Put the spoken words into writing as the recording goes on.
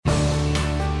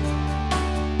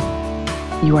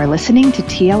You are listening to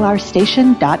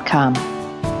TLRstation.com.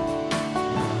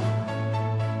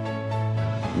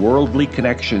 Worldly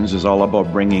Connections is all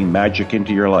about bringing magic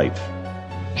into your life.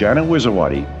 Janet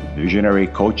Wisawati, visionary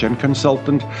coach and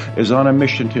consultant, is on a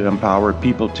mission to empower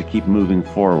people to keep moving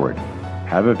forward,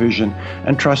 have a vision,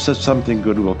 and trust that something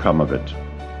good will come of it.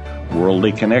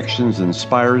 Worldly Connections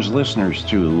inspires listeners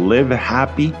to live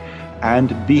happy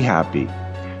and be happy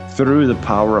through the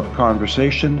power of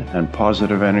conversation and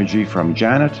positive energy from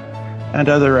Janet and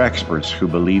other experts who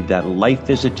believe that life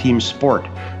is a team sport,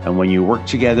 and when you work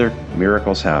together,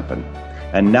 miracles happen.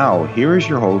 And now, here is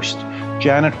your host,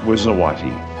 Janet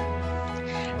Wisawati.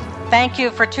 Thank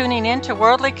you for tuning in to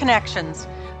Worldly Connections,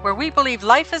 where we believe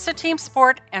life is a team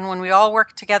sport, and when we all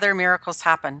work together, miracles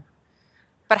happen.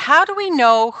 But how do we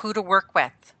know who to work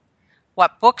with?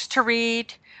 What books to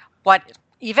read? What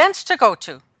events to go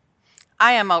to?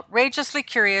 I am outrageously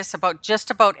curious about just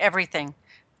about everything.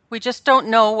 We just don't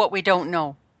know what we don't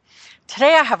know.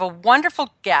 Today I have a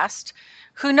wonderful guest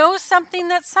who knows something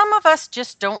that some of us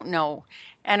just don't know.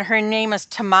 And her name is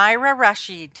Tamira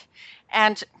Rashid.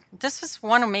 And this is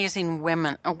one amazing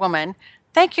woman.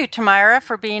 Thank you, Tamira,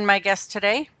 for being my guest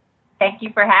today. Thank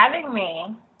you for having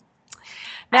me.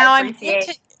 Now I'm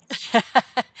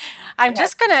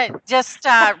just going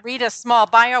to read a small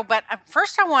bio, but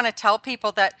first I want to tell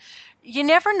people that you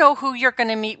never know who you're going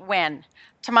to meet when.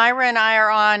 Tamira and I are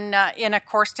on in a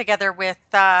course together with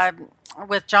John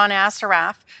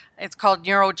Assaraf. It's called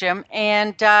NeuroGym,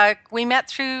 and we met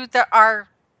through our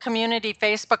community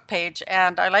Facebook page,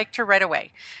 and I liked her right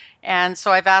away. And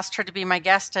so I've asked her to be my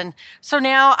guest, and so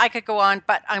now I could go on,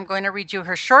 but I'm going to read you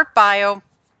her short bio,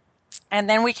 and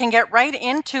then we can get right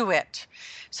into it.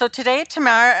 So today,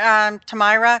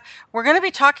 Tamira, we're going to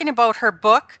be talking about her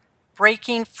book,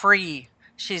 Breaking Free.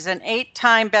 She's an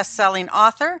 8-time best-selling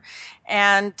author,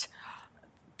 and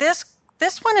this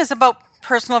one is about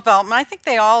personal development. I think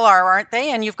they all are, aren't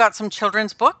they? And you've got some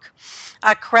children's book,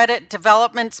 a credit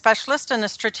development specialist and a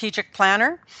strategic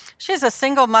planner. She's a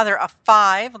single mother of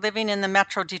 5 living in the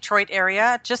Metro Detroit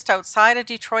area, just outside of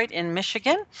Detroit in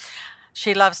Michigan.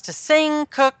 She loves to sing,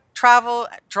 cook, travel,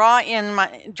 draw in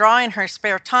her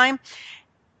spare time.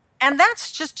 And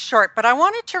that's just short, but I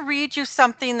wanted to read you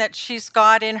something that she's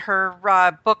got in her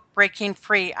book, Breaking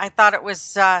Free. I thought it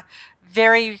was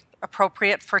very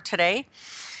appropriate for today.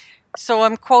 So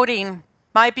I'm quoting,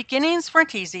 "My beginnings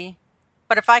weren't easy,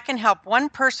 but if I can help one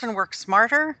person work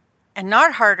smarter and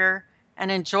not harder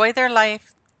and enjoy their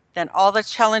life, then all the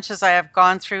challenges I have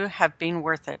gone through have been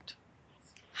worth it."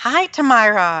 Hi,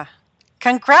 Tamira.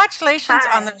 Congratulations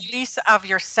on the release of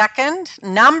your second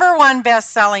 #1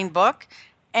 best-selling book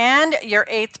and your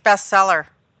 8th bestseller.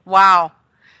 Wow.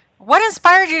 What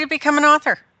inspired you to become an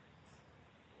author?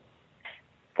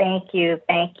 Thank you.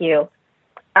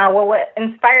 Well, what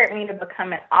inspired me to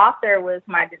become an author was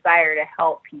my desire to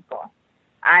help people.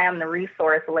 I am the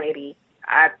resource lady.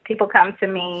 People come to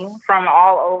me from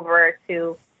all over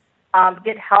to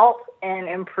get help in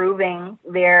improving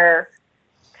their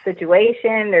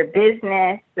situation, their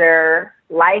business, their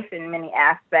life in many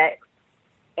aspects.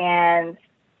 And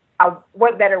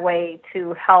what better way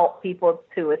to help people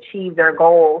to achieve their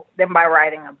goals than by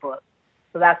writing a book?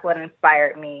 So that's what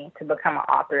inspired me to become an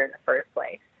author in the first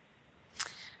place.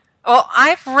 Well,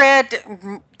 I've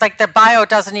read, like the bio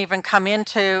doesn't even come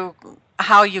into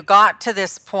how you got to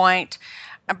this point,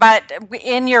 but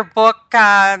in your book,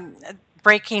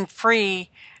 Breaking Free,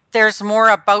 there's more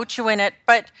about you in it,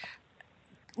 but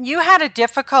you had a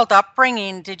difficult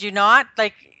upbringing, did you not?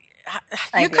 Like,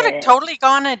 you could have totally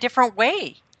gone a different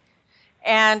way.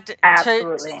 And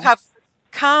to have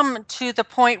come to the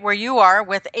point where you are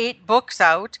with 8 books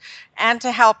out and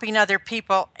to helping other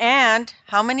people. And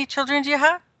how many children do you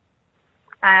have?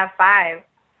 I have 5.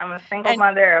 I'm a single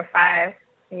mother of 5.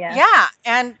 Yeah.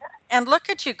 And look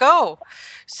at you go.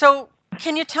 So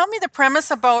can you tell me the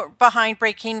premise behind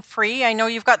Breaking Free? I know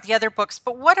you've got the other books,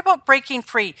 but what about Breaking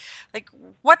Free? Like,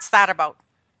 what's that about?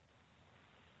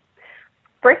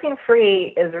 Breaking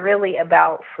Free is really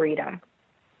about freedom.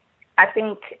 I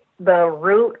think the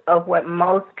root of what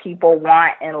most people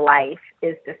want in life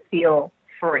is to feel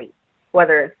free,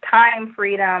 whether it's time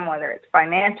freedom, whether it's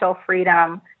financial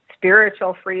freedom,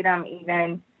 spiritual freedom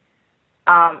even.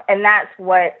 And that's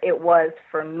what it was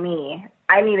for me.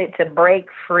 I needed to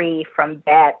break free from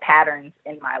bad patterns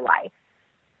in my life.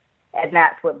 And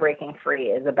that's what Breaking Free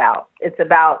is about. It's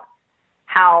about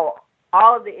how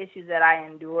all of the issues that I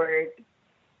endured,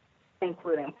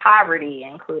 including poverty,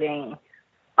 including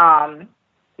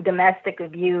domestic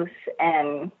abuse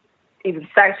and even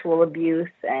sexual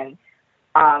abuse and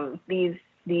these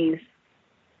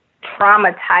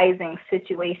traumatizing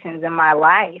situations in my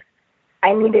life,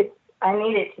 I needed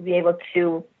to be able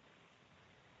to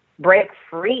break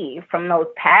free from those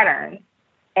patterns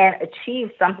and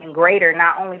achieve something greater,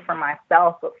 not only for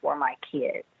myself, but for my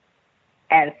kids.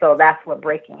 And so that's what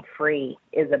breaking free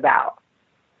is about.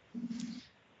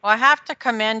 Well, I have to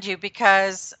commend you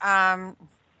because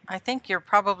I think you're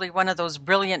probably one of those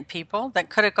brilliant people that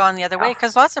could have gone the other way,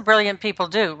 because lots of brilliant people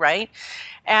do, right?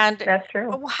 And that's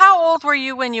true. How old were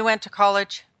you when you went to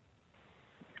college?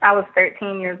 I was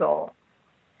 13 years old.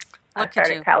 Look I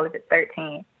started at you. college at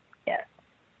 13. Yes.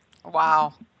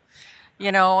 Wow.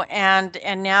 You know, and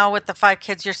now with the 5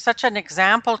 kids, you're such an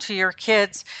example to your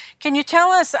kids. Can you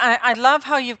tell us, I love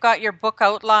how you've got your book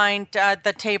outlined,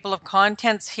 the table of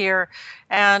contents here,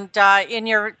 and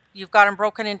you've got them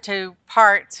broken into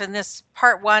parts, and this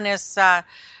part 1 is,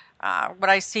 what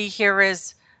I see here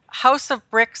is House of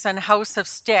Bricks and House of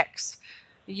Sticks.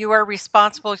 You are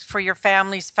responsible for your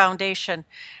family's foundation.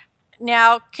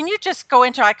 Now, can you just go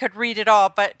into, I could read it all,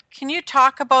 but can you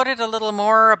talk about it a little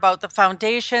more, about the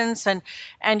foundations, and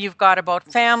you've got about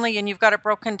family, and you've got it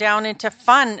broken down into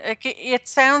fun. It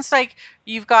sounds like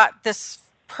you've got this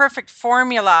perfect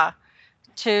formula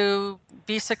to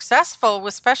be successful,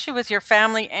 especially with your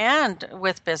family and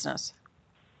with business.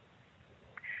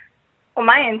 Well,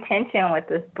 my intention with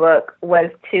this book was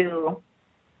to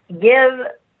give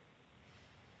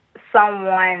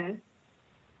someone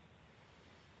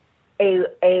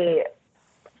a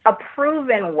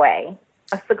proven way,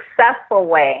 a successful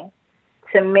way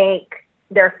to make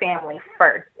their family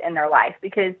first in their life.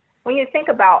 Because when you think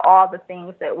about all the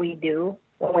things that we do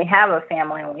when we have a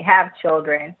family, when we have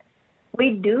children,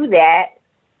 we do that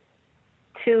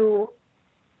to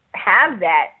have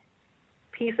that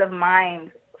peace of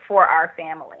mind for our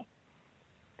family.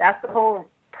 That's the whole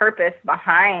purpose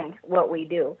behind what we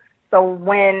do. So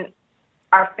when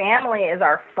our family is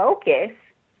our focus,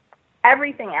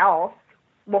 everything else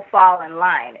will fall in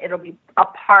line. It'll be a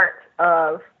part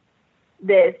of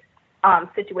this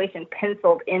situation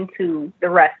penciled into the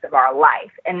rest of our life.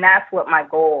 And that's what my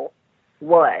goal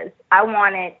was. I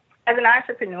wanted, as an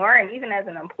entrepreneur and even as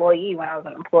an employee, when I was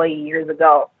an employee years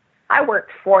ago, I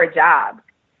worked 4 jobs.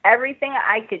 Everything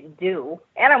I could do,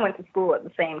 and I went to school at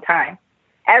the same time,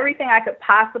 everything I could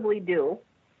possibly do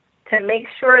to make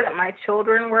sure that my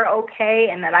children were okay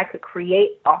and that I could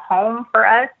create a home for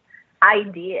us, I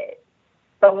did.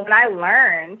 But when I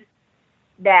learned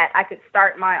that I could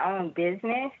start my own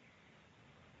business,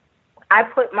 I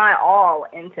put my all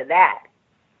into that.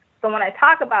 So when I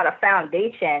talk about a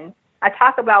foundation, I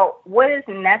talk about what is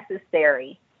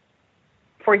necessary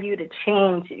for you to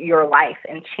change your life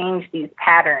and change these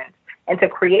patterns and to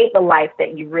create the life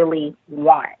that you really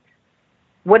want.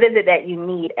 What is it that you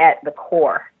need at the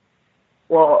core?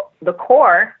 Well, the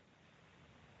core,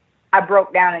 I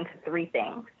broke down into 3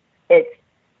 things. It's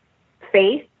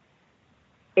faith,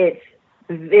 it's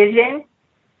vision,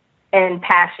 and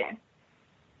passion.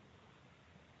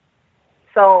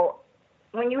 So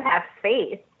when you have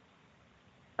faith,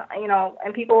 you know,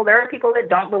 and there are people that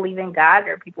don't believe in God.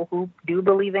 There are people who do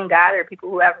believe in God. There are people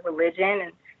who have religion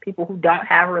and people who don't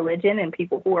have religion and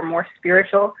people who are more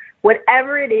spiritual.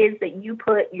 Whatever it is that you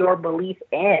put your belief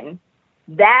in,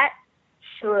 that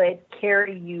should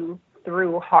carry you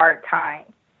through hard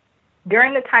times.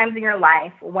 During the times in your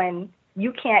life when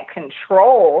you can't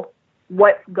control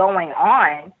what's going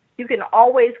on, you can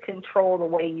always control the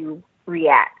way you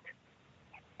react.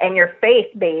 And your faith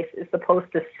base is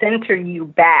supposed to center you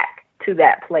back to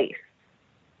that place.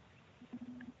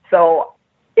 So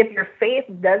if your faith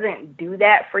doesn't do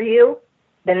that for you,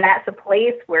 then that's a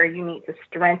place where you need to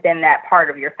strengthen that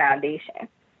part of your foundation.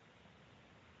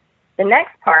 The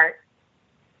next part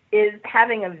is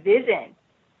having a vision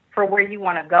for where you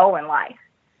want to go in life.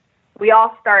 We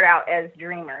all start out as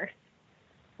dreamers.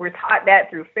 We're taught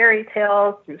that through fairy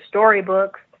tales, through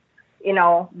storybooks,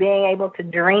 being able to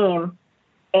dream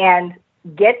and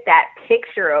get that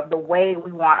picture of the way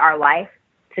we want our life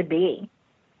to be.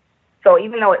 So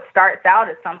even though it starts out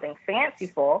as something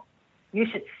fanciful, you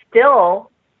should still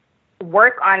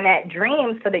work on that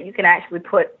dream so that you can actually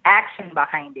put action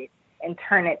behind it and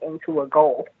turn it into a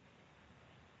goal.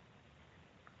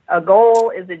 A goal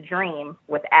is a dream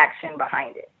with action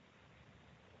behind it.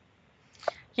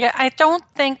 Yeah, I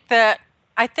think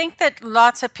that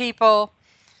lots of people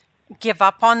give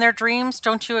up on their dreams.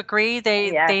 Don't you agree?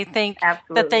 They think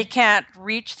absolutely. That they can't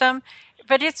reach them.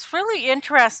 But it's really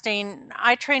interesting.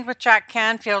 I trained with Jack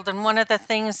Canfield, and one of the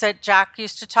things that Jack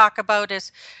used to talk about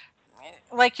is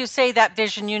like you say, that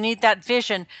vision, you need that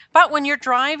vision. But when you're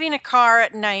driving a car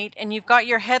at night and you've got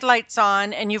your headlights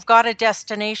on and you've got a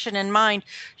destination in mind,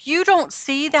 you don't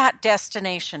see that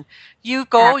destination. You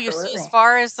go, you see as Absolutely.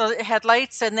 far as the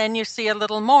headlights, and then you see a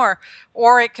little more.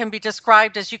 Or it can be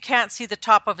described as you can't see the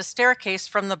top of a staircase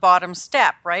from the bottom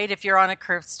step, right? If you're on a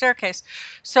curved staircase.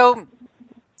 So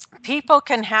people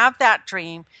can have that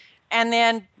dream and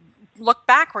then look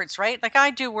backwards, right? Like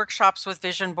I do workshops with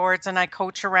vision boards and I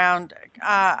coach around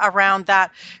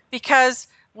that, because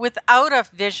without a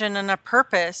vision and a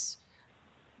purpose,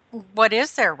 what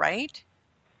is there, right?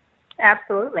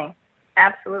 Absolutely.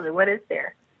 Absolutely. What is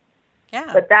there? Yeah.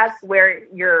 But that's where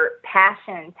your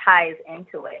passion ties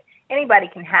into it. Anybody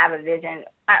can have a vision.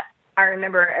 I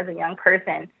remember as a young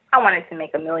person, I wanted to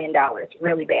make $1 million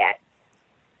really bad.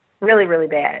 Really, really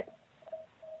bad.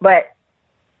 But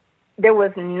there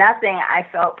was nothing I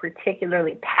felt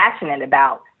particularly passionate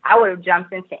about. I would have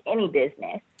jumped into any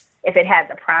business if it had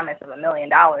the promise of $1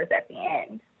 million at the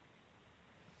end.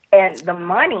 And the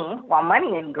money, while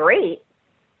money is great,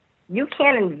 you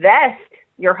can't invest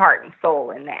your heart and soul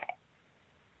in that.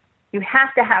 You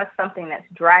have to have something that's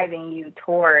driving you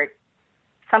toward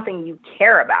something you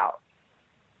care about,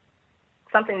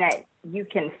 something that you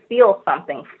can feel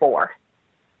something for.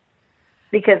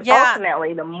 Because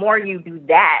ultimately, the more you do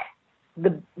that,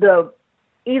 the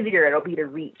easier it'll be to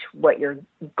reach what your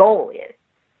goal is.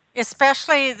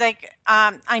 Especially like,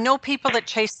 I know people that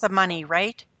chase the money,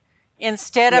 right?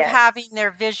 Instead of having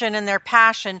their vision and their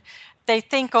passion, they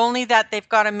think only that they've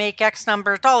got to make X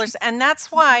number of dollars. And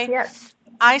that's why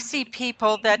I see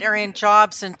people that are in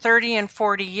jobs in 30 and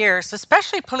 40 years,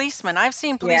 especially policemen. I've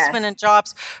seen policemen in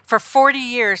jobs for 40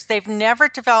 years. They've never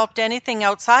developed anything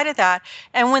outside of that.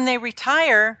 And when they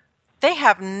retire, they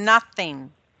have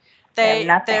nothing.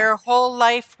 Their whole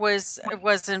life was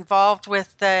involved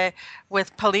with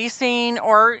policing,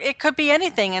 or it could be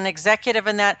anything, an executive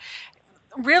in that.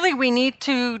 Really, we need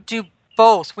to do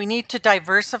both. We need to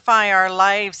diversify our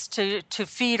lives to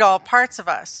feed all parts of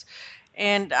us.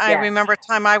 And I remember a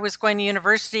time I was going to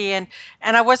university and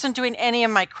I wasn't doing any of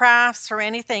my crafts or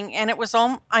anything. And it was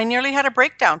I nearly had a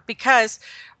breakdown, because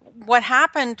what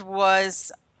happened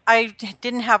was I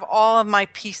didn't have all of my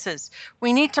pieces.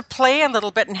 We need to play a little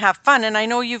bit and have fun. And I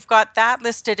know you've got that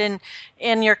listed in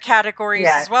your categories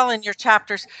as well, in your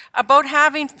chapters, about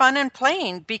having fun and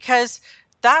playing, because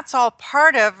that's all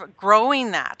part of growing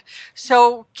that.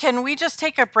 So can we just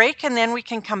take a break and then we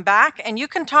can come back and you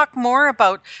can talk more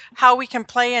about how we can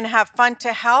play and have fun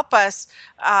to help us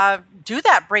do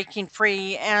that breaking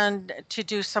free and to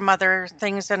do some other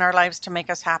things in our lives to make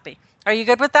us happy. Are you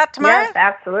good with that, Tamara? Yes,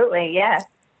 absolutely. Yes.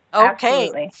 Okay.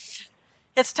 Absolutely.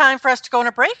 It's time for us to go on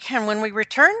a break. And when we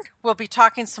return, we'll be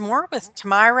talking some more with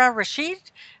Tamara Rashid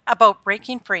about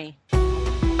breaking free.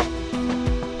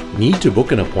 Need to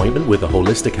book an appointment with a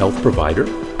holistic health provider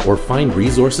or find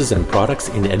resources and products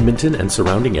in Edmonton and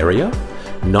surrounding area?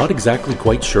 Not exactly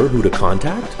quite sure who to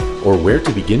contact or where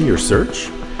to begin your search?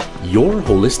 Your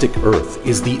Holistic Earth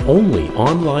is the only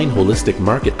online holistic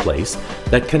marketplace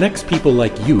that connects people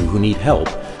like you who need help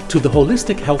to the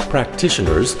holistic health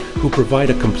practitioners who provide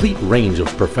a complete range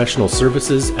of professional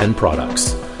services and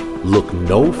products. Look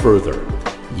no further.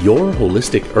 Your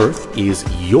Holistic Earth is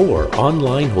your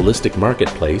online holistic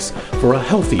marketplace for a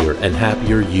healthier and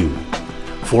happier you.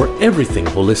 For everything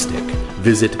holistic,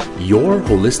 visit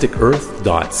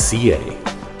yourholisticearth.ca.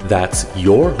 That's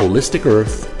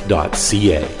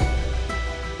yourholisticearth.ca.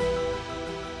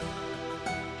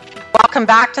 Welcome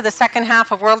back to the second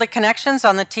half of Worldly Connections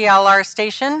on the TLR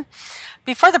station.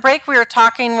 Before the break, we were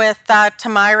talking with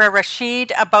Tamara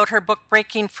Rashid about her book,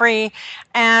 Breaking Free,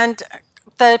 and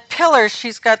the pillars.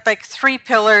 She's got like 3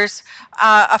 pillars,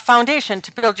 a foundation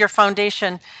to build your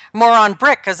foundation, more on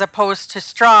brick as opposed to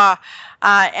straw.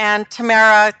 And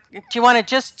Tamara, do you want to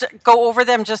just go over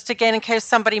them just again in case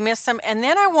somebody missed them? And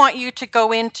then I want you to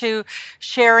go into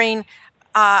sharing.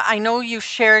 I know you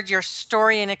shared your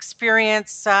story and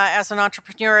experience as an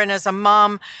entrepreneur and as a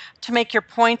mom to make your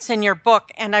points in your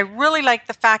book. And I really like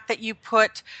the fact that you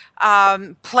put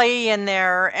play in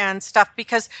there and stuff,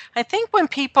 because I think when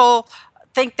people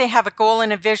think they have a goal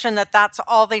and a vision, that's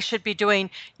all they should be doing.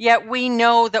 Yet we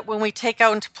know that when we take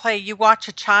out into play, you watch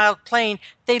a child playing,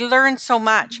 they learn so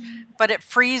much, but it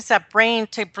frees that brain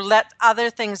to let other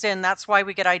things in. That's why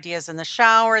we get ideas in the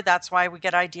shower. That's why we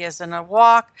get ideas in a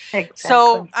walk. Exactly.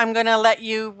 So I'm going to let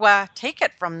you take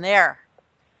it from there.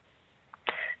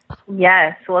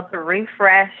 Yes. Well, to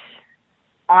refresh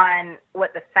on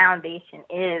what the foundation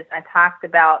is, I talked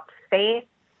about faith,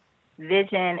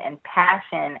 vision, and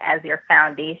passion as your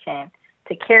foundation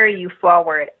to carry you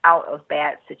forward out of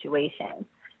bad situations.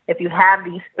 If you have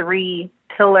these 3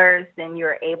 pillars, then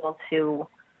you're able to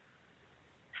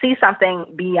see something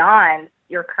beyond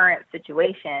your current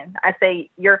situation. I say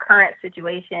your current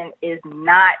situation is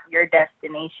not your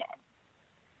destination.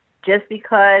 Just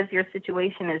because your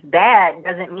situation is bad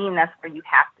doesn't mean that's where you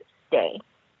have to stay.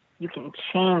 You can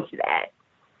change that.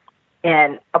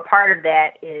 And a part of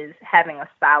that is having a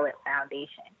solid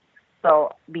foundation.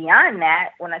 So beyond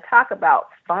that, when I talk about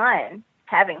fun,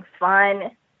 having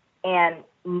fun and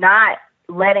not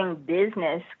letting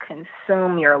business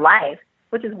consume your life,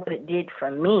 which is what it did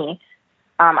for me.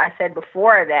 I said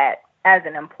before that as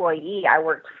an employee, I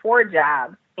worked 4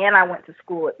 jobs and I went to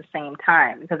school at the same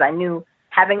time because I knew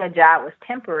having a job was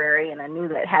temporary and I knew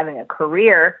that having a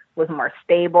career was more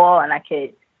stable and I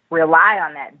could rely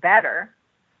on that better.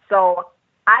 So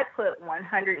I put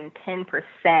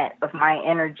 110% of my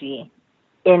energy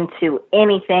into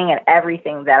anything and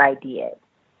everything that I did.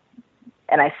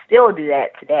 And I still do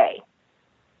that today.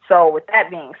 So with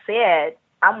that being said,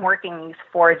 I'm working these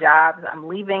 4 jobs. I'm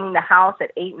leaving the house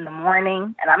at 8 in the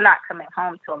morning, and I'm not coming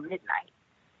home till midnight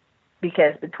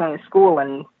because between school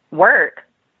and work,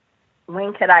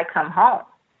 when could I come home?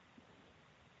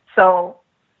 So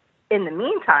in the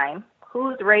meantime,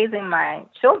 who's raising my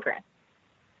children?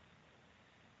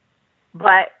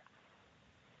 But,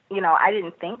 I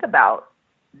didn't think about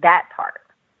that part.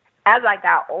 As I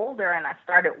got older and I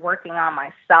started working on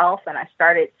myself and I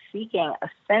started seeking a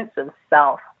sense of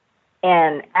self,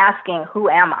 and asking, who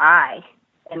am I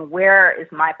and where is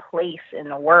my place in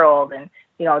the world? And,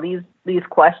 these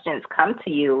questions come to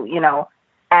you,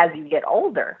 as you get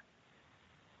older.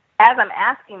 As I'm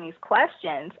asking these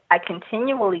questions, I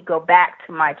continually go back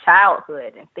to my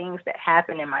childhood and things that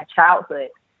happened in my childhood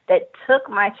that took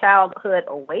my childhood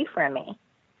away from me.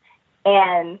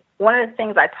 And one of the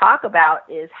things I talk about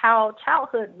is how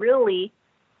childhood really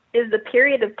is the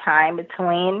period of time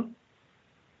between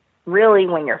really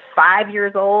when you're 5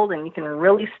 years old and you can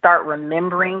really start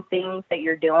remembering things that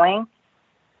you're doing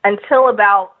until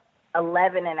about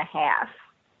 11 and a half.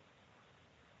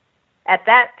 At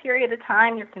that period of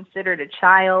time, you're considered a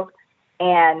child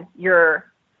and you're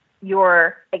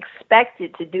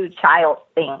expected to do child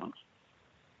things,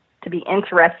 to be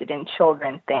interested in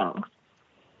children things.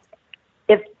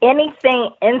 If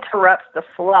anything interrupts the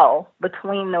flow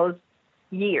between those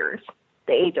years,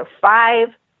 the age of 5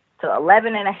 to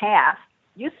 11 and a half,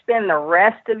 you spend the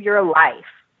rest of your life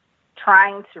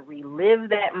trying to relive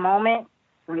that moment,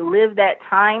 relive that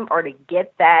time, or to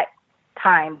get that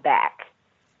time back.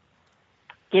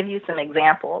 Give you some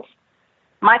examples.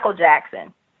 Michael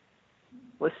Jackson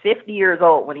was 50 years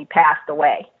old when he passed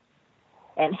away.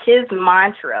 And his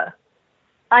mantra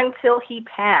until he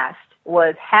passed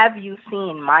was, have you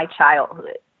seen my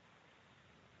childhood?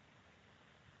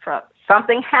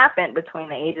 Something happened between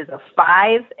the ages of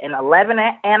 5 and 11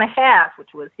 and a half,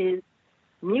 which was his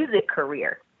music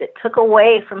career, that took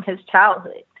away from his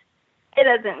childhood. It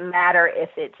doesn't matter if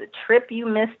it's a trip you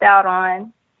missed out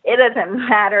on. It doesn't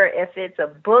matter if it's a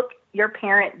book your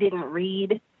parent didn't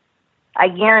read. I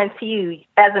guarantee you,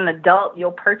 as an adult,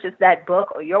 you'll purchase that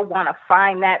book or you'll want to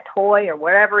find that toy or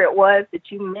whatever it was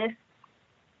that you missed,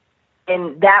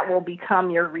 and that will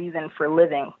become your reason for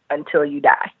living until you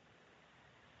die.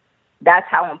 That's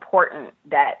how important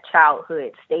that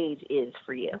childhood stage is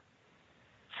for you.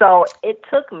 So it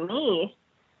took me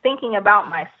thinking about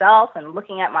myself and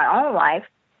looking at my own life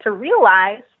to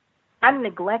realize I'm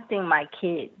neglecting my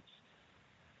kids.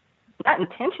 Not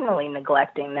intentionally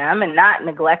neglecting them and not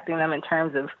neglecting them in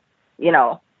terms of,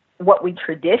 what we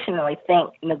traditionally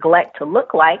think neglect to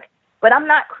look like, but I'm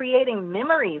not creating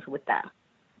memories with them.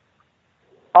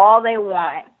 All they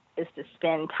want is to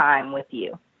spend time with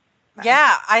you.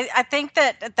 Yeah, I think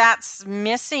that's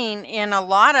missing in a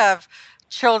lot of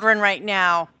children right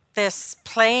now, this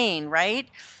playing, right?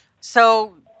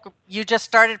 So you just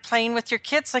started playing with your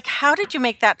kids. Like, how did you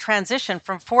make that transition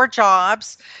from 4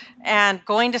 jobs and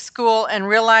going to school and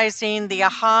realizing the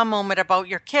aha moment about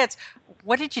your kids?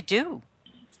 What did you do?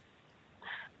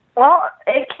 Well,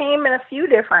 it came in a few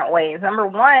different ways. Number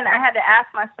one, I had to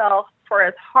ask myself, for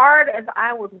as hard as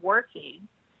I was working,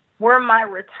 were my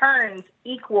returns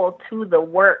equal to the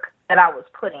work that I was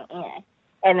putting in?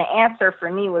 And the answer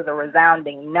for me was a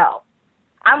resounding no.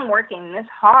 I'm working this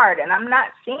hard and I'm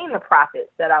not seeing the profits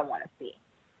that I want to see.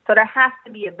 So there has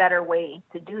to be a better way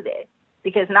to do this,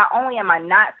 because not only am I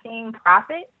not seeing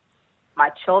profit,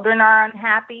 my children are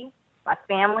unhappy, my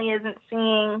family isn't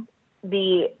seeing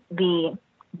the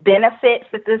benefits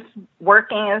that this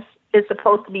working is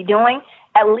supposed to be doing.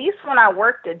 At least when I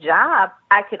worked a job,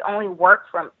 I could only work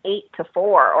from 8 to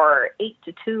 4 or 8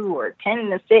 to 2 or 10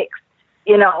 to 6,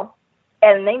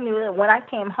 And they knew that when I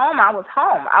came home, I was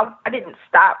home. I didn't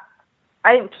stop.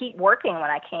 I didn't keep working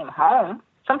when I came home.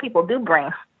 Some people do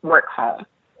bring work home,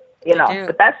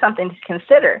 but that's something to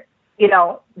consider.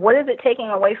 What is it taking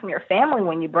away from your family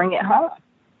when you bring it home?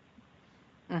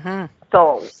 Mm-hmm.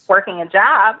 So working a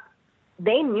job,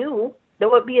 they knew there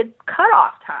would be a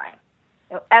cutoff time.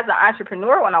 As an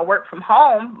entrepreneur, when I work from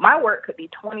home, my work could be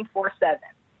 24/7.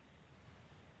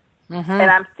 Mm-hmm.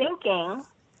 And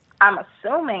I'm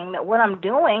assuming that what I'm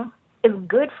doing is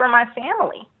good for my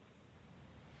family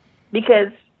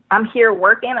because I'm here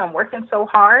working. I'm working so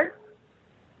hard.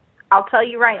 I'll tell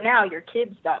you right now, your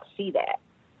kids don't see that.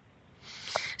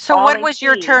 So what was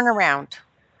your turnaround?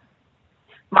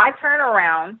 My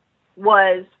turnaround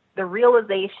was the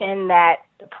realization that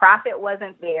the profit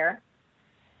wasn't there,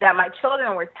 that my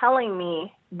children were telling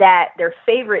me that their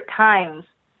favorite times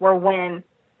were when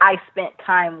I spent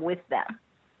time with them,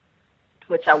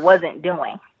 which I wasn't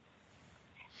doing.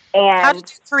 And how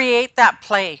did you create that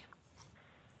play?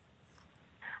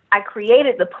 I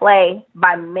created the play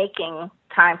by making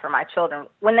time for my children.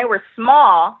 When they were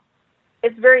small,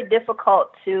 it's very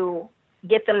difficult to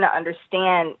get them to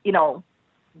understand,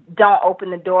 don't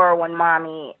open the door when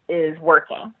mommy is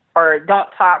working, or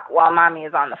don't talk while mommy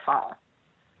is on the phone.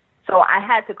 So I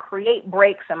had to create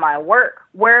breaks in my work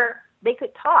where they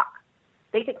could talk.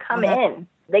 They could come in.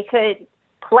 They could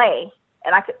play,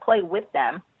 and I could play with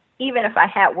them, even if I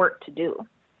had work to do.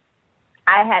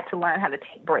 I had to learn how to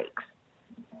take breaks.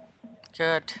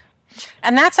 Good.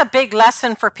 And that's a big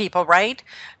lesson for people, right?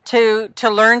 To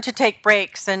learn to take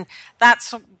breaks. And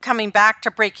that's coming back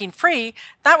to breaking free.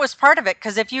 That was part of it.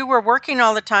 Because if you were working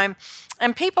all the time,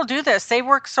 and people do this, they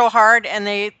work so hard and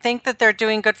they think that they're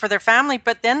doing good for their family,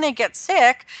 but then they get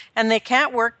sick and they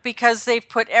can't work because they've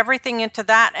put everything into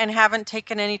that and haven't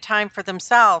taken any time for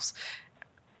themselves.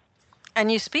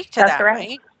 And you speak to That's that,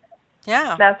 right?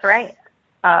 Yeah. That's right.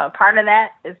 Part of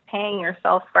that is paying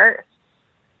yourself first.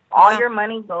 All your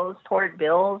money goes toward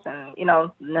bills and,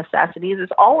 necessities.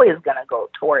 It's always going to go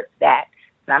towards that.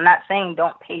 And I'm not saying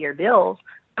don't pay your bills.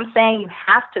 I'm saying you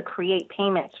have to create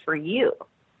payments for you.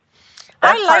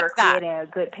 That's I like part of that. Creating a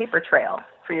good paper trail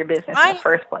for your business in the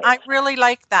first place. I really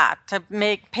like that, to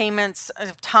make payments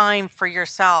of time for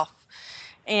yourself.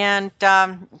 And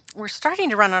we're starting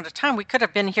to run out of time. We could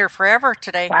have been here forever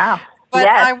today. Wow. But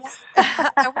yes.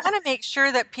 I want to make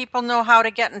sure that people know how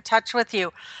to get in touch with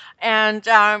you. And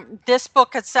this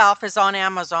book itself is on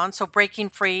Amazon, so Breaking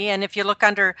Free. And if you look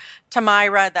under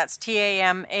Tamara, that's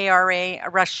Tamara,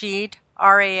 Rasheed,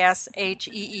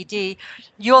 Rasheed,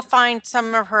 you'll find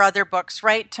some of her other books,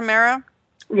 right, Tamara?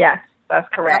 Yes, that's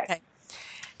correct. Okay.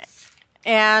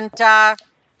 And,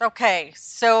 okay,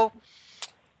 so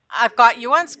I've got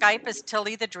you on Skype as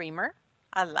Tilly the Dreamer.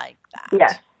 I like that.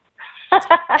 Yes.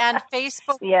 And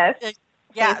Facebook. Yes.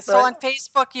 Yeah. Facebook. So on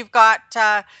Facebook, you've got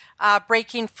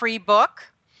Breaking Free book.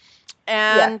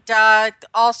 And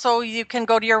also you can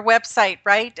go to your website,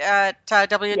 right? At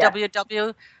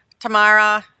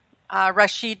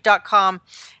www.tamararasheed.com.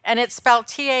 And it's spelled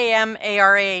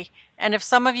Tamara. And if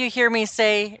some of you hear me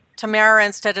say Tamara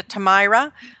instead of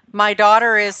Tamira, my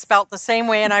daughter is spelled the same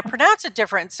way and I pronounce it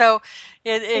different. So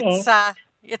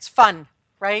it's fun,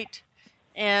 right?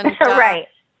 And right.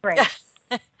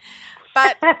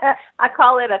 But I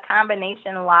call it a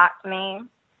combination lock name.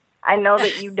 I know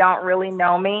that you don't really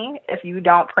know me if you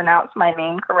don't pronounce my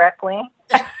name correctly.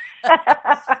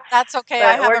 That's okay. But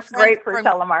I have it works great for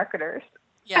telemarketers.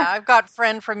 Yeah, I've got a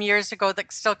friend from years ago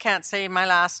that still can't say my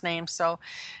last name. So,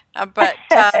 but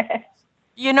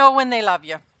when they love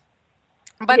you.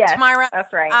 But yes, Tamara,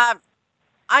 that's right.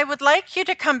 I would like you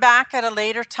to come back at a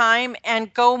later time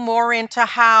and go more into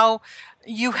how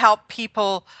you help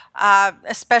people,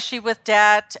 especially with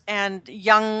debt and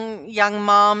young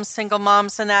moms, single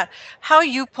moms, and that, how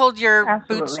you pulled your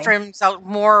Absolutely. bootstraps out,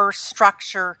 more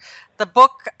structure. The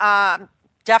book,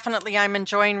 definitely I'm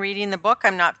enjoying reading the book.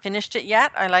 I'm not finished it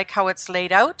yet. I like how it's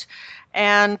laid out.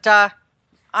 And I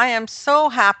am so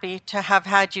happy to have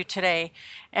had you today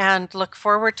and look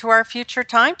forward to our future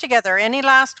time together. Any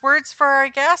last words for our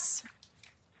guests?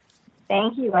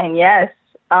 Thank you. And yes,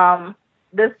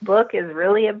 this book is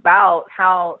really about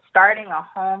how starting a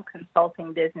home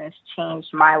consulting business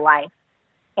changed my life,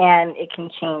 and it can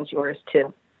change yours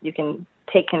too. You can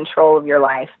take control of your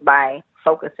life by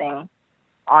focusing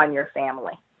on your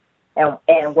family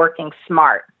and working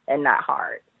smart and not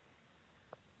hard.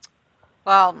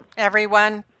 Well,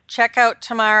 everyone, check out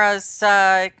Tamara's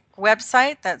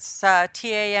website. That's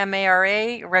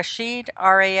Tamara Rasheed,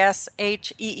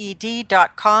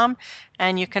 RASHEED.com,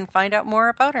 and you can find out more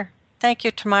about her. Thank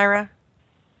you, Tamara.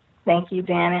 Thank you,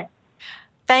 Janet.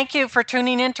 Thank you for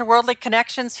tuning in to Worldly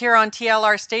Connections here on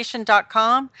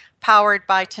TLRstation.com, powered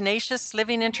by Tenacious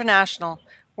Living International,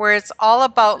 where it's all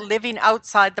about living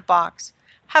outside the box.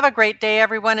 Have a great day,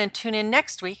 everyone, and tune in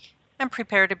next week and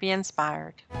prepare to be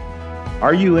inspired.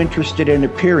 Are you interested in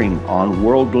appearing on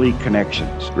Worldly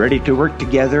Connections, ready to work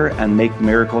together and make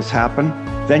miracles happen?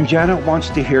 Then Janet wants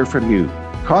to hear from you.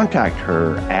 Contact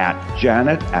her at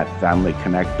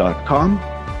janet@familyconnect.com.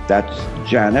 That's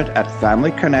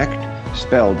janet@familyconnect,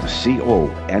 spelled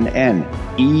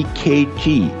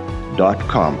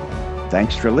CONNEKT.com.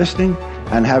 Thanks for listening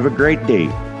and have a great day.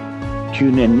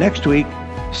 Tune in next week,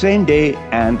 same day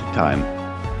and time.